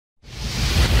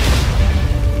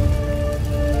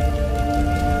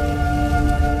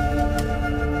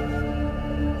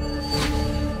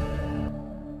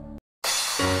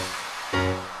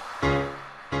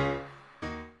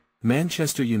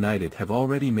Manchester United have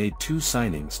already made 2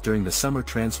 signings during the summer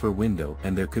transfer window,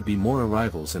 and there could be more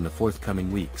arrivals in the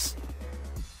forthcoming weeks.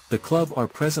 The club are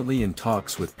presently in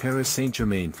talks with Paris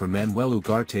Saint-Germain for Manuel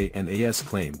Ugarte, and AS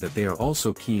claim that they are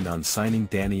also keen on signing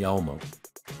Dani Olmo.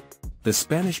 The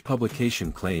Spanish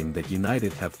publication claimed that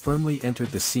United have firmly entered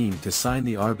the scene to sign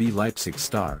the RB Leipzig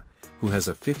star, who has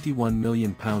a £51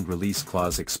 million release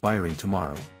clause expiring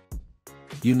tomorrow.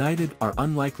 United are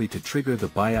unlikely to trigger the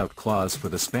buyout clause for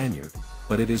the Spaniard,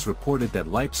 but it is reported that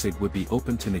Leipzig would be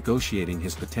open to negotiating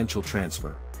his potential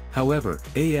transfer. However,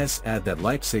 AS add that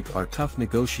Leipzig are tough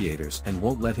negotiators and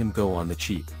won't let him go on the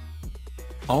cheap.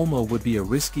 Olmo would be a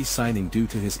risky signing due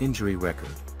to his injury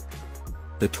record.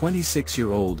 The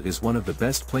 26-year-old is one of the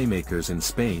best playmakers in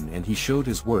Spain, and he showed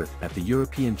his worth at the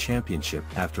European Championship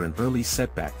after an early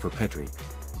setback for Pedri.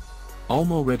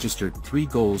 Olmo registered 3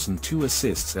 goals and 2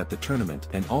 assists at the tournament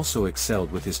and also excelled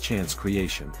with his chance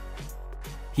creation.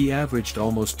 He averaged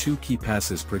almost 2 key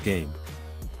passes per game.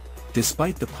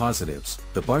 Despite the positives,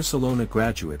 the Barcelona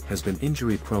graduate has been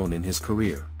injury-prone in his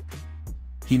career.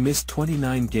 He missed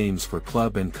 29 games for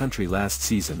club and country last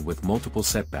season with multiple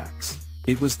setbacks.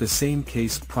 It was the same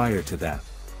case prior to that.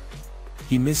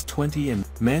 He missed 20, and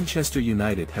Manchester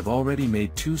United have already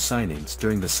made 2 signings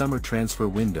during the summer transfer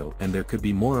window, and there could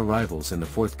be more arrivals in the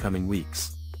forthcoming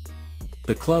weeks.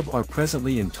 The club are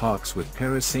presently in talks with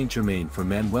Paris Saint-Germain for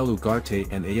Manuel Ugarte,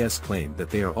 and AS claim that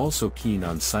they are also keen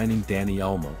on signing Dani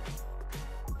Olmo.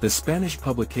 The Spanish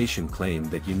publication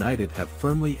claimed that United have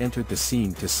firmly entered the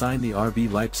scene to sign the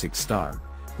RB Leipzig star,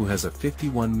 who has a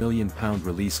 £51 million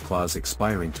release clause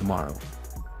expiring tomorrow.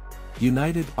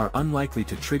 United are unlikely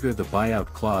to trigger the buyout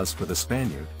clause for the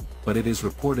Spaniard, but it is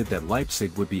reported that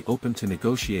Leipzig would be open to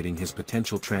negotiating his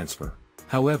potential transfer.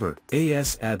 However,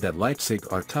 AS add that Leipzig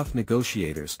are tough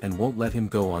negotiators and won't let him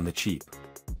go on the cheap.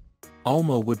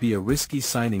 Olmo would be a risky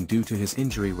signing due to his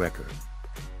injury record.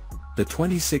 The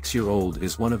 26-year-old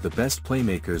is one of the best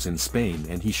playmakers in Spain,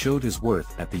 and he showed his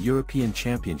worth at the European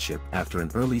Championship after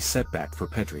an early setback for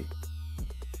Pedri.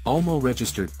 Olmo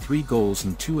registered 3 goals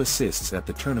and 2 assists at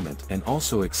the tournament and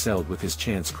also excelled with his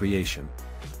chance creation.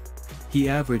 He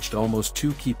averaged almost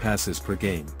 2 key passes per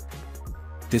game.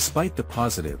 Despite the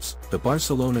positives, the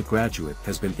Barcelona graduate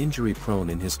has been injury-prone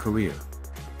in his career.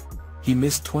 He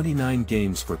missed 29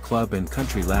 games for club and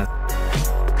country last